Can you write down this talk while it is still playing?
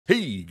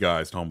Hey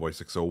guys,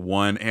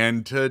 Tomboy601,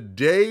 and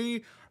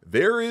today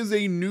there is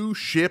a new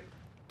ship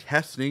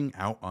testing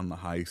out on the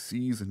high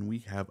seas, and we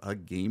have a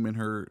game in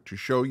her to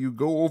show you.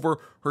 Go over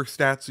her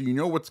stats so you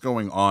know what's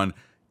going on.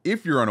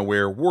 If you're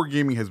unaware,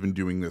 Wargaming has been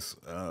doing this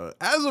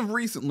as of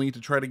recently to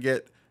try to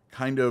get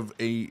kind of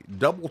a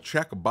double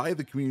check by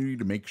the community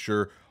to make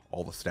sure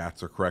all the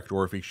stats are correct,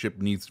 or if a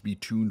ship needs to be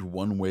tuned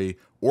one way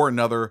or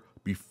another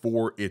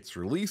before its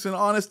release. And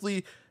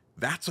honestly,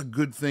 that's a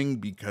good thing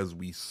because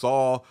we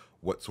saw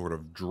what sort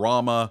of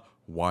drama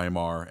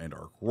Weimar and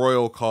Ark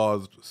Royal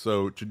caused.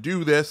 So to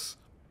do this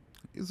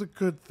is a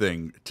good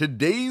thing.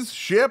 Today's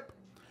ship,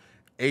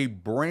 a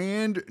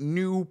brand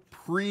new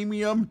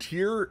premium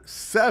tier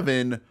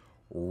 7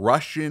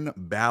 Russian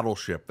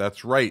battleship.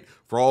 That's right.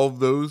 For all of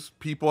those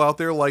people out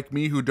there like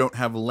me who don't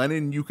have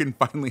Lenin, you can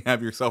finally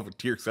have yourself a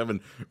tier 7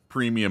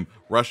 premium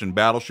Russian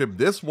battleship.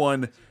 This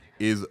one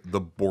is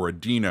the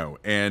Borodino.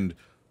 And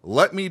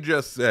let me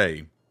just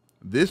say,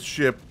 this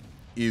ship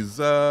is,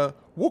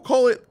 we'll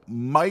call it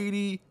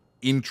mighty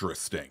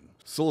interesting.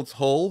 So its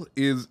hull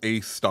is a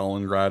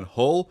Stalingrad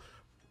hull,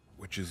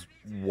 which is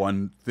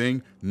one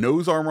thing.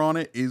 Nose armor on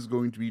it is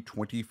going to be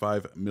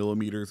 25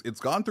 millimeters.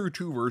 It's gone through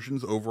two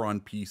versions over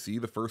on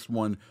PC, the first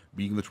one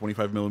being the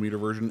 25 millimeter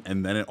version,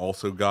 and then it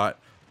also got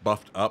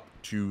buffed up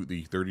to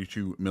the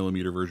 32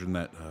 millimeter version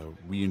that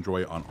we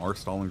enjoy on our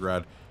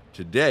Stalingrad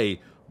today.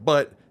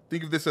 But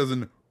think of this as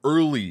an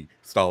early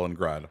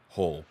Stalingrad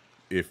hull,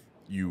 if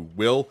you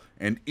will.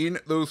 And in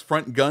those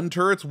front gun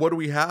turrets, what do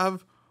we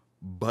have?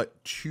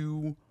 But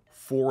two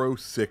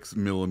 406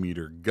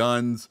 millimeter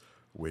guns,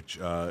 which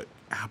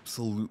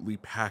absolutely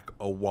pack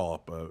a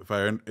wallop.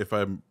 If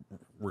I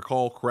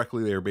recall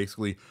correctly, they are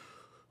basically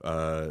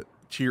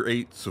tier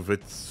 8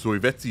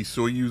 Sovietsky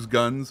Soyuz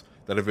guns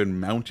that have been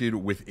mounted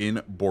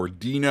within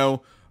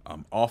Borodino.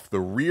 Off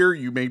the rear,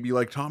 you may be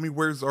like, Tommy,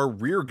 where's our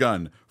rear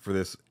gun for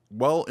this?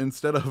 Well,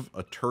 instead of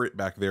a turret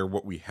back there,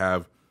 what we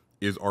have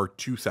is our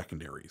two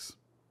secondaries.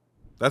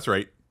 That's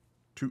right.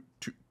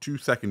 Two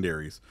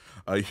secondaries.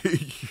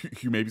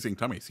 You may be saying,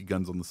 Tommy, I see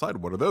guns on the side.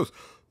 What are those?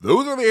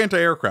 Those are the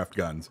anti-aircraft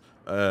guns.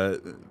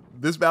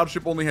 This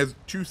battleship only has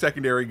two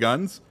secondary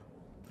guns,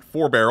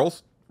 4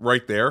 barrels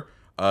right there.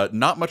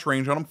 Not much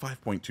range on them,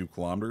 5.2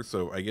 kilometers.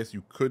 So I guess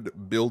you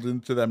could build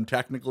into them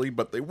technically,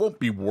 but they won't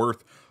be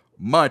worth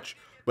much.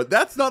 But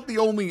that's not the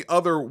only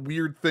other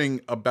weird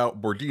thing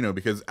about Borodino,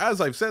 because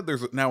as I've said,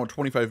 there's now a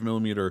 25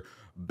 millimeter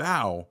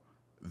bow.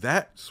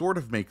 That sort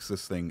of makes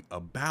this thing a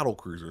battle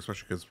cruiser,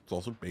 especially because it's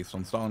also based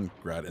on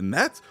Stalingrad. And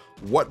that's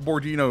what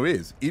Borodino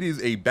is. It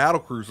is a battle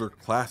cruiser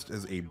classed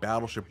as a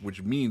battleship,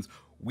 which means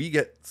we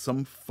get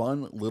some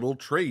fun little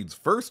trades.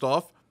 First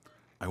off,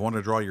 I want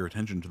to draw your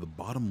attention to the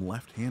bottom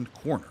left-hand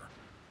corner,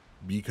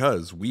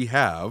 because we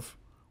have,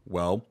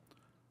 well,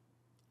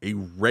 a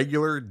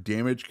regular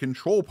damage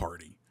control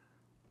party.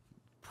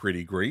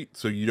 Pretty great.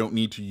 So you don't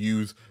need to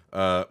use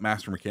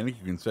Master Mechanic.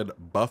 You can instead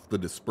buff the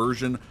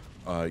dispersion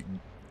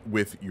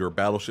with your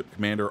battleship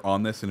commander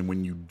on this, and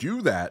when you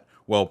do that,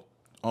 well,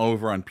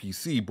 over on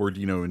PC,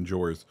 Borodino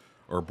enjoys,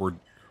 or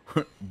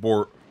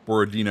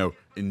Borodino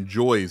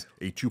enjoys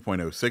a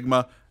 2.0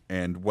 Sigma,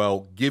 and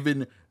well,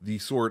 given the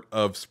sort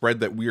of spread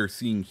that we are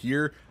seeing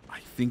here, I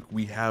think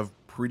we have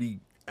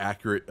pretty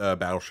accurate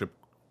battleship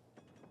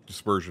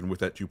dispersion with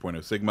that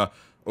 2.0 Sigma.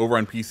 Over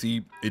on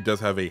PC, it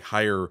does have a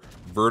higher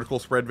vertical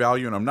spread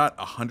value, and I'm not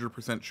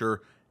 100%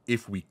 sure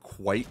if we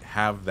quite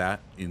have that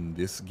in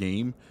this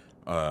game.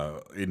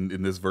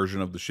 In this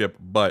version of the ship,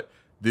 but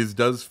this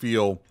does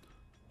feel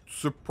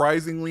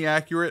surprisingly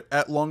accurate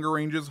at longer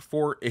ranges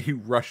for a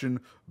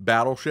Russian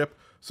battleship.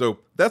 So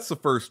that's the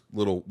first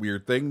little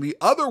weird thing. The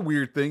other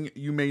weird thing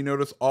you may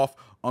notice off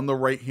on the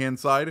right hand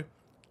side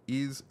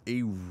is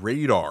a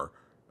radar.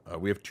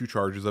 We have 2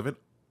 charges of it,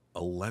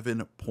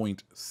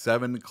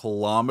 11.7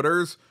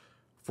 kilometers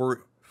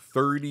for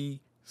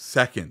 30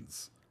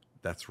 seconds.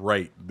 That's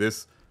right.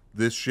 This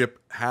ship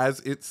has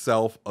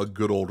itself a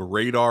good old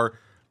radar.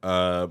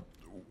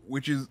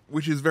 Which is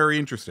very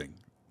interesting.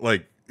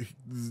 Like,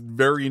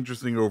 very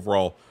interesting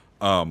overall.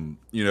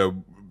 You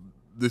know,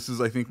 this is,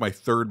 I think, my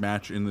 3rd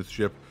match in this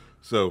ship,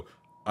 so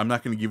I'm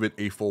not going to give it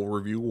a full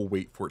review. We'll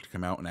wait for it to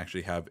come out and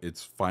actually have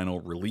its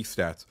final release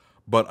stats.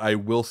 But I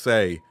will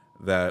say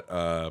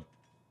that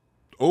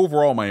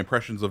overall, my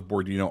impressions of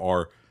Borodino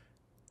are,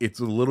 it's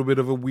a little bit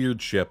of a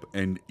weird ship,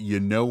 and you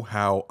know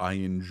how I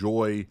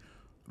enjoy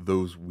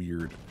those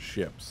weird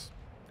ships.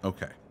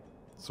 Okay,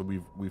 so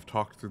we've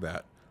talked through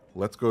that.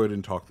 Let's go ahead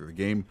and talk through the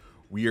game.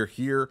 We are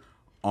here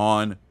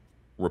on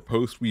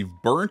Riposte. We've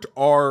burnt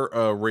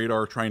our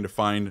radar trying to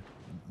find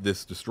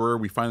this destroyer.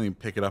 We finally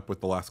pick it up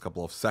with the last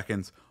couple of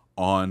seconds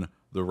on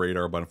the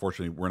radar, but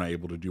unfortunately we're not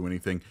able to do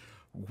anything.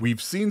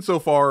 We've seen so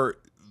far,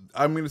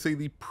 I'm going to say,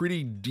 the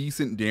pretty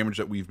decent damage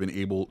that we've been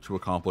able to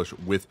accomplish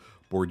with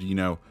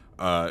Borodino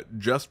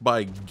just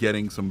by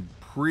getting some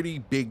pretty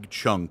big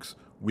chunks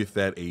with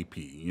that AP.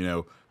 You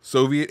know,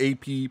 Soviet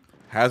AP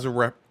has a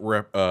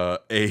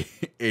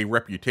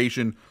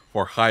reputation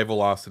for high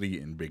velocity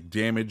and big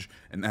damage,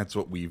 and that's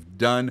what we've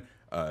done.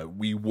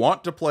 We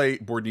want to play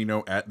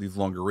Borodino at these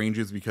longer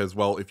ranges because,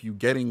 well, if you're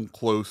getting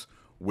close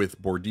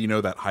with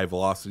Borodino, that high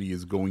velocity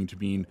is going to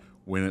mean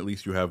when at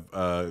least you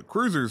have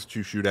cruisers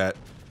to shoot at,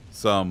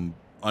 some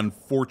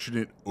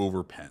unfortunate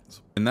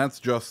overpens. And that's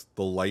just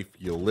the life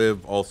you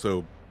live.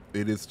 Also,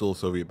 it is still a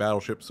Soviet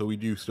battleship, so we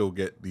do still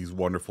get these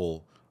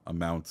wonderful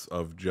amounts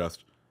of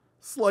just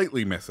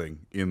slightly missing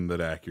in that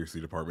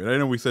accuracy department. I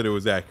know we said it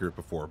was accurate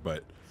before,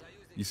 but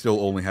you still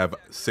only have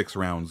 6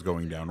 rounds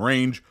going down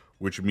range,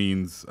 which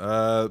means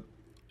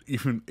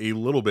even a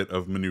little bit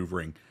of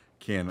maneuvering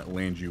can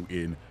land you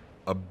in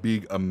a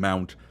big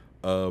amount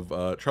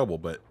of trouble.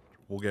 But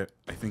we'll get,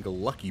 I think, a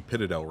lucky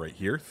Pitadel right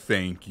here.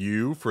 Thank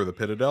you for the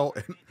Pitadel.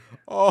 And,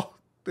 oh,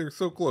 they're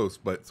so close,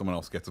 but someone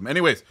else gets them.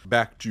 Anyways,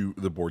 back to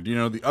the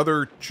Borodino. The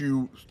other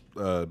 2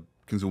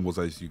 consumables,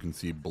 as you can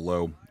see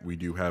below, we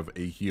do have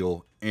a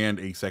heal and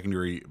a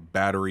secondary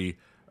battery,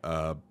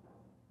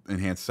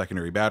 enhanced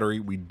secondary battery.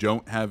 We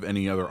don't have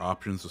any other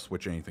options to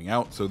switch anything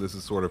out, so this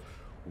is sort of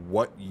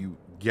what you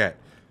get.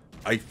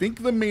 I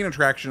think the main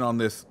attraction on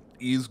this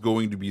is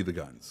going to be the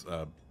guns.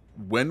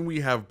 When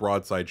we have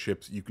broadside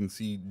ships, you can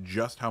see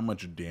just how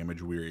much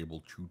damage we are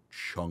able to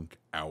chunk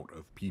out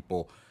of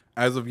people.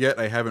 As of yet,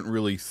 I haven't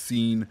really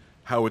seen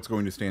how it's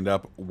going to stand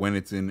up when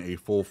it's in a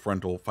full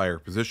frontal fire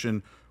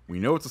position. We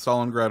know it's a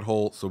Stalingrad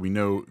hull, so we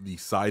know the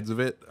sides of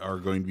it are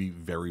going to be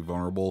very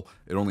vulnerable.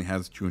 It only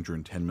has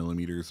 210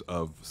 millimeters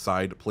of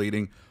side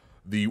plating.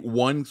 The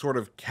one sort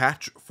of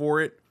catch for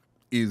it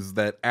is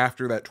that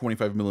after that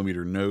 25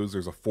 millimeter nose,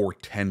 there's a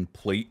 410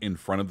 plate in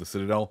front of the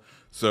Citadel.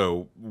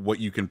 So what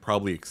you can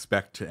probably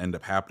expect to end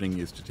up happening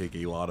is to take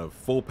a lot of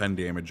full pen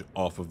damage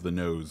off of the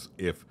nose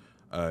if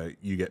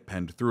you get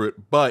penned through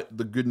it. But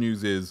the good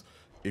news is,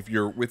 if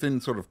you're within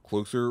sort of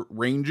closer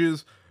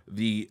ranges,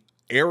 the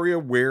area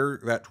where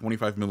that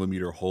 25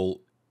 millimeter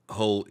hull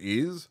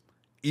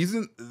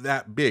isn't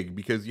that big,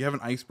 because you have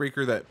an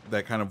icebreaker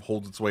that kind of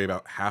holds its way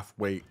about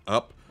halfway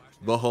up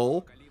the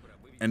hull,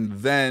 and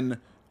then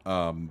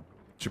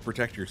to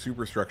protect your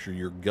superstructure,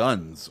 your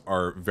guns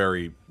are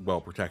very well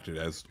protected.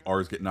 As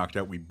ours get knocked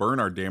out, we burn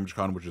our damage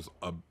con, which is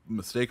a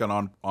mistake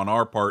on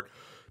our part,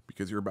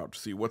 because you're about to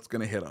see what's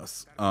going to hit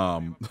us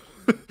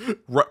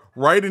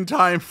right in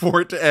time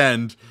for it to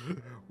end.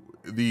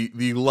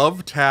 The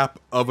love tap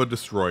of a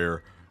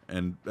destroyer,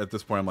 and at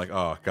this point I'm like,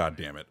 oh god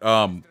damn it.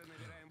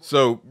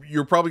 So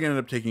you're probably going to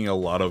end up taking a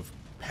lot of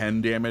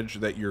pen damage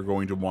that you're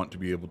going to want to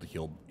be able to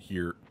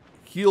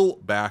heal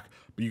back.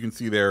 But you can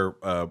see there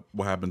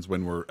what happens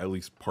when we're at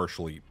least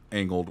partially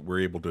angled.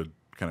 We're able to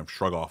kind of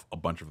shrug off a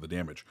bunch of the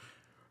damage.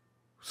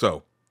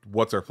 So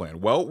what's our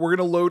plan? Well, we're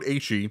going to load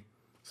HE,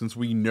 since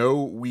we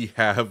know we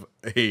have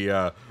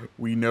a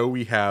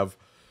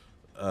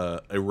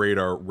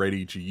radar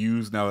ready to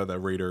use. Now that that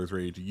radar is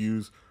ready to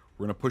use,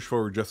 we're going to push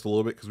forward just a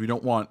little bit, because we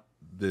don't want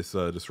this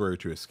destroyer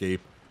to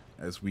escape,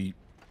 as we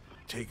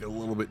take a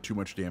little bit too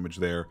much damage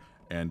there.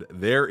 And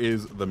there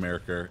is the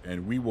America,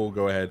 and we will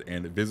go ahead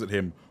and visit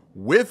him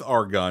with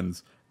our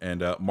guns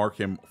and mark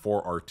him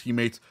for our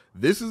teammates.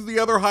 This is the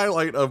other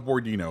highlight of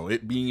Borodino.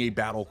 It being a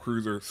battle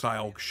cruiser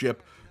style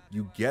ship,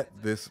 you get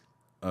this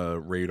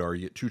radar,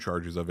 you get 2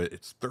 charges of it.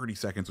 It's 30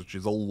 seconds, which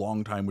is a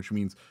long time, which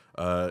means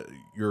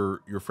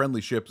your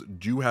friendly ships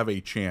do have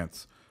a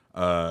chance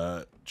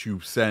to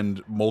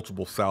send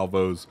multiple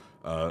salvos,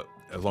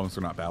 as long as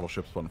they're not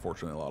battleships. But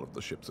unfortunately, a lot of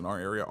the ships in our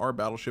area are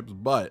battleships,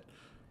 but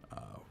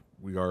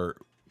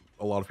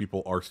a lot of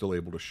people are still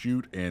able to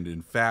shoot, and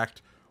in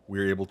fact,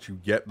 we're able to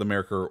get the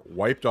America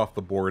wiped off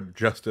the board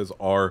just as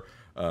our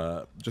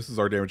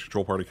damage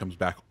control party comes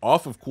back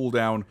off of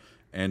cooldown,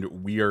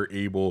 and we are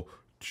able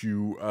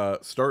to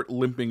start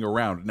limping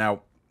around.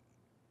 Now,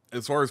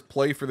 as far as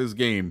play for this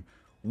game,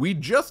 we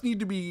just need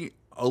to be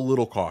a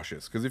little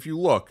cautious, because if you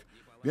look,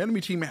 the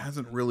enemy team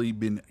hasn't really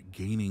been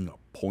gaining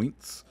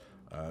points.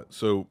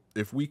 So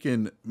if we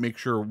can make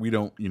sure we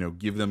don't,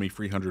 give them a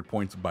free 100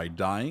 points by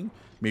dying,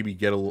 maybe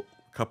get a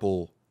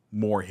couple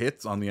more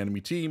hits on the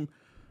enemy team,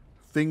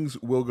 things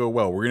will go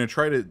well. We're going to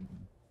try to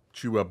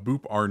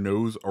boop our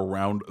nose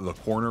around the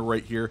corner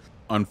right here.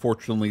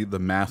 Unfortunately, the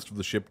mast of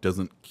the ship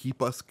doesn't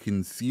keep us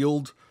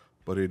concealed,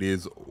 but it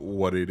is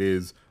what it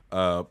is.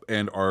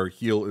 And our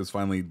heal is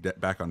finally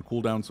back on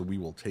cooldown, so we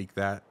will take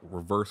that,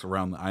 reverse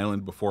around the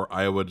island before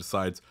Iowa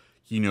decides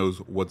he knows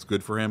what's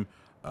good for him.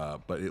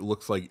 But it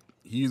looks like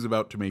he's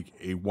about to make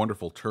a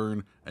wonderful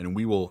turn, and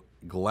we will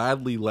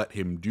gladly let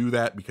him do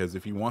that, because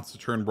if he wants to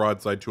turn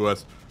broadside to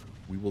us,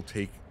 we will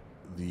take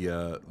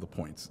the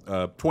points.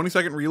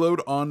 20-second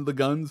reload on the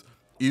guns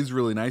is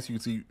really nice. You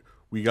can see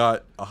we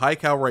got a high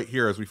cal right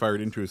here as we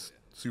fired into his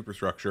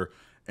superstructure,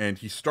 and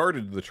he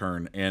started the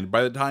turn, and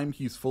by the time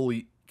he's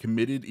fully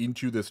committed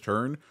into this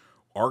turn,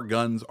 our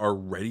guns are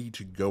ready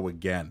to go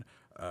again.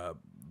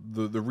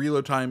 The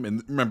reload time,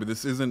 and remember,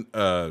 this isn't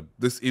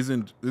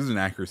an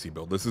accuracy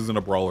build. This isn't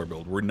a brawler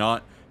build. We're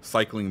not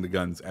cycling the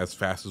guns as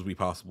fast as we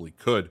possibly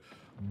could,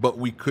 but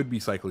we could be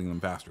cycling them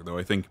faster, though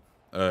I think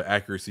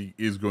accuracy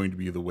is going to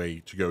be the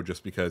way to go,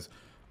 just because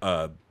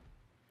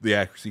the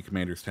accuracy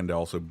commanders tend to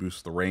also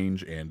boost the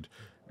range, and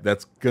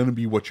that's going to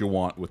be what you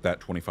want with that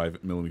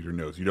 25mm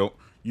nose. You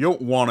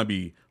don't want to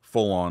be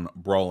full on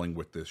brawling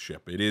with this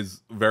ship. It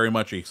is very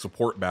much a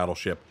support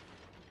battleship,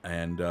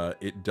 and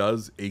it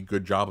does a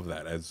good job of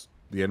that as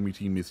the enemy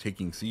team is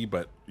taking C,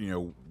 but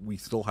we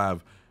still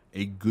have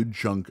a good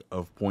chunk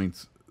of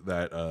points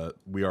that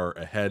we are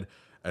ahead.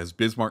 As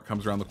Bismarck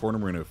comes around the corner,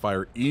 we're going to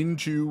fire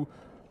into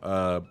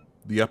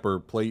the upper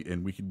plate,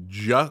 and we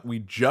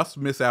just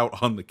miss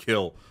out on the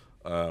kill,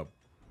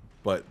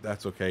 but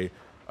that's okay.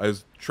 I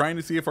was trying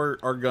to see if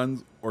our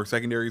guns or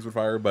secondaries would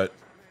fire, but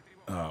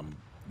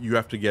you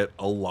have to get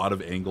a lot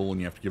of angle and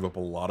you have to give up a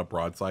lot of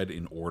broadside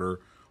in order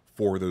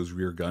for those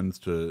rear guns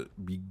to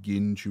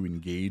begin to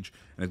engage.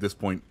 And at this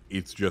point,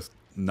 it's just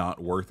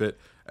not worth it.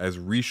 As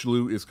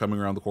Richelieu is coming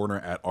around the corner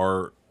at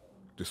our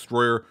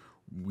destroyer,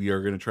 we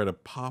are going to try to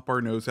pop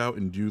our nose out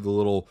and do the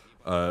little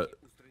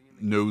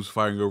nose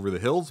firing over the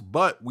hills,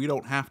 but we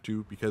don't have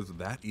to because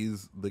that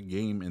is the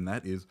game, and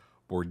that is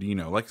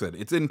Borodino. Like I said,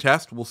 it's in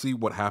test. We'll see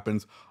what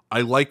happens.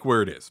 I like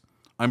where it is.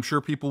 I'm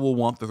sure people will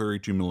want the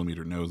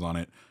 32mm nose on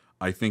it.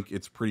 I think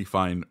it's pretty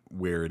fine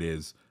where it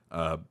is.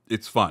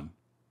 It's fun.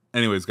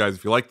 Anyways, guys,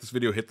 if you like this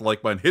video, hit the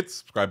like button, hit the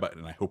subscribe button,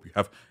 and I hope you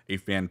have a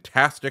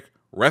fantastic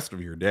rest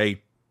of your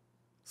day.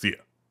 See ya.